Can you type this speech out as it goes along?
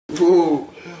Ooh.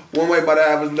 One Way about to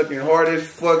have us looking hard as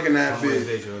fuck in that bitch.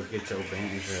 OnewayVisuals, get your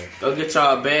bands up. Go get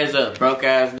y'all bands up, broke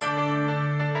ass. Big 2-3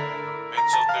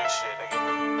 shit, nigga.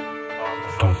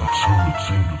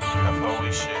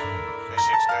 FOE shit. Big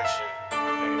 6-3 shit.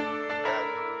 Nigga.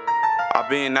 I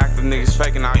been acting niggas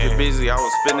faking, I get busy. I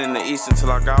was spinning the east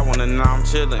until I got one and now I'm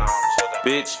chillin'.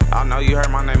 Bitch, I know you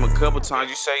heard my name a couple times.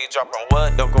 You say you droppin'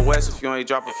 what? Don't go west if you ain't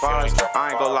dropping fives.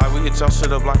 I ain't gon' lie, we hit your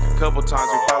shit up like a couple times.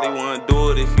 We probably wouldn't do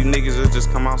it if you niggas would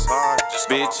just come outside.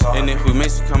 Bitch, and if we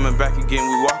miss it coming back again,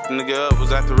 we walked the nigga up,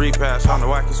 was at the repass, trying to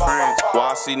whack his friends.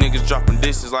 While I see niggas dropping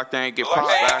dishes like they ain't get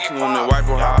popped. Asking them to wipe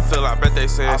how I feel, I bet they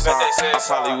say it's hot. I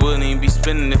probably wouldn't even be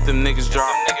spinning if them niggas drop.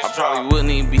 I probably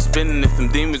wouldn't even be spinning if them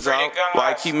demons out.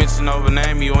 Why I keep mentioning over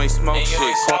name, you ain't smoke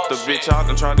shit. Caught the bitch out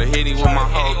and tried to hit him with my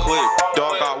whole clip.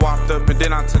 Dog got walked up and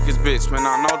then I took his bitch. Man,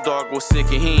 I know dog was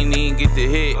sick and he ain't even get the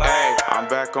hit. Ay, I'm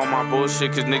back on my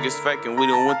bullshit cause niggas faking. We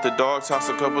done went the dog's house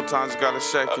a couple times, gotta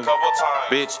shake him.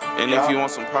 Bitch, and if you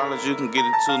want some problems, you can get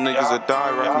it two niggas that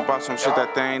die rapping about some shit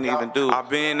that they ain't even do. I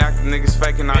been acting niggas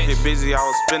faking, I get busy. I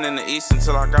was spinning the east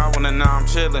until I got one and now I'm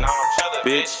chillin'.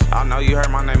 Bitch, I know you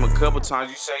heard my name a couple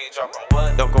times. You say you droppin'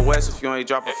 what? Don't go west if you ain't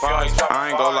dropping fives. I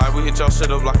ain't gon' lie, we hit your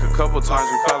shit up like a couple times.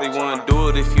 We probably wouldn't do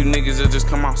it if you niggas would just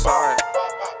come outside.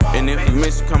 And if we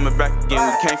miss it coming back again,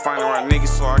 we can't find the right niggas,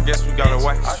 so I guess we gotta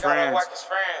whack his friends.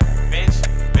 Bitch,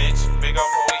 big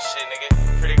old police shit,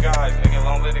 nigga. Pretty guys, nigga,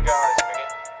 long little guys, nigga.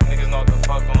 Niggas know what the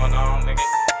fuck going on, nigga.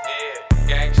 Yeah,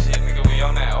 gang shit, nigga, we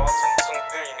on that all tonight.